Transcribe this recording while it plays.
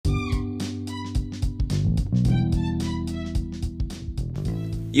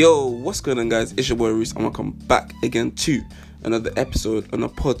Yo, what's going on, guys? It's your boy Reese, and welcome back again to another episode on a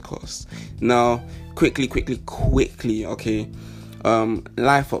podcast. Now, quickly, okay.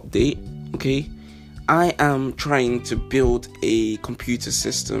 Life update, okay. I am trying to build a computer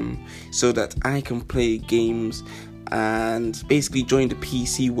system so that I can play games and basically join the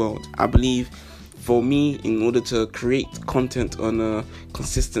PC world. I believe for me, in order to create content on a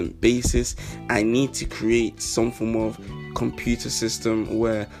consistent basis, I need to create some form of computer system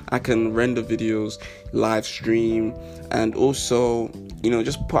where I can render videos, live stream, and also,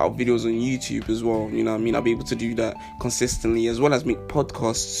 just put out videos on YouTube as well. I'll be able to do that consistently, as well as make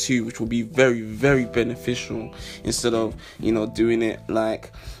podcasts too, which will be very, very beneficial instead of, doing it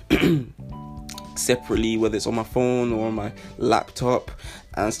like separately, whether it's on my phone or on my laptop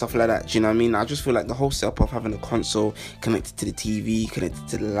and stuff like that. I just feel like the whole setup of having a console connected to the TV, connected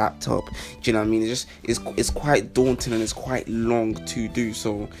to the laptop, it's quite daunting and it's quite long to do.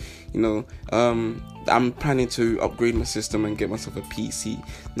 So I'm planning to upgrade my system and get myself a PC.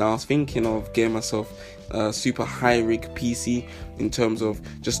 Now I was thinking of getting myself a super high rig PC in terms of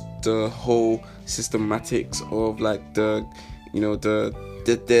just the whole systematics of like the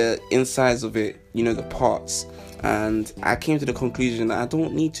insides of it, the parts. And I came to the conclusion that I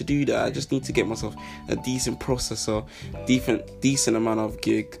don't need to do that. I just need to get myself a decent processor, decent amount of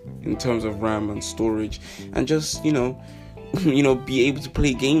gig in terms of RAM and storage, and just be able to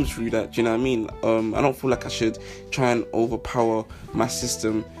play games through that. I don't feel like I should try and overpower my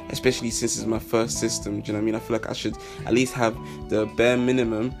system, especially since it's my first system. I feel like I should at least have the bare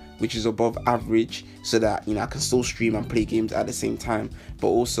minimum, which is above average, so that I can still stream and play games at the same time. But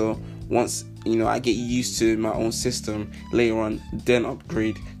also, once I get used to my own system later on, then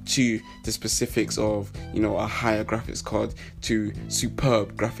upgrade to the specifics of a higher graphics card to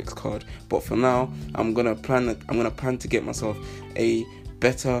superb graphics card. But for now, I'm gonna plan to get myself a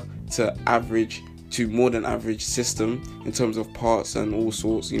better to average to more than average system in terms of parts and all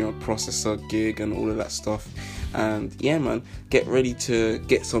sorts, processor, gig, and all of that stuff. And yeah, man, get ready to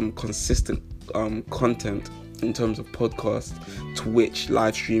get some consistent content in terms of podcast, Twitch,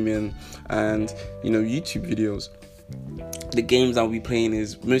 live streaming, and YouTube videos. The games I'll be playing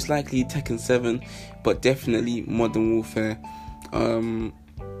is most likely Tekken 7, but definitely Modern Warfare. And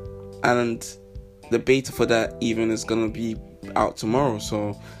the beta for that even is gonna be out tomorrow.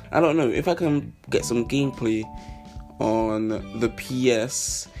 So I don't know if I can get some gameplay on the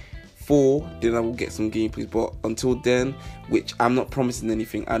PS4, then I will get some gameplays. But until then, which I'm not promising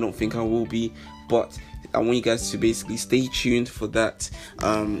anything, I don't think I will be, but I want you guys to basically stay tuned for that.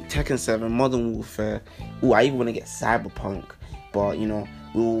 Tekken 7, Modern Warfare. I even want to get Cyberpunk, but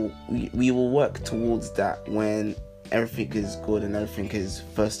we will work towards that when everything is good and everything is.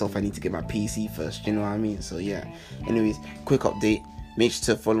 First off, I need to get my PC first. So yeah. Anyways, quick update. Make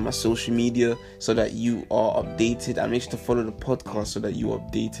sure to follow my social media so that you are updated, and make sure to follow the podcast so that you are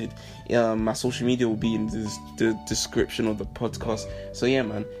updated. My social media will be in the description of the podcast. So yeah,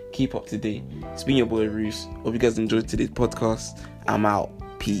 man, keep up to date. It's been your boy Roos. Hope you guys enjoyed today's podcast. I'm out.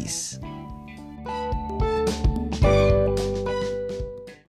 Peace.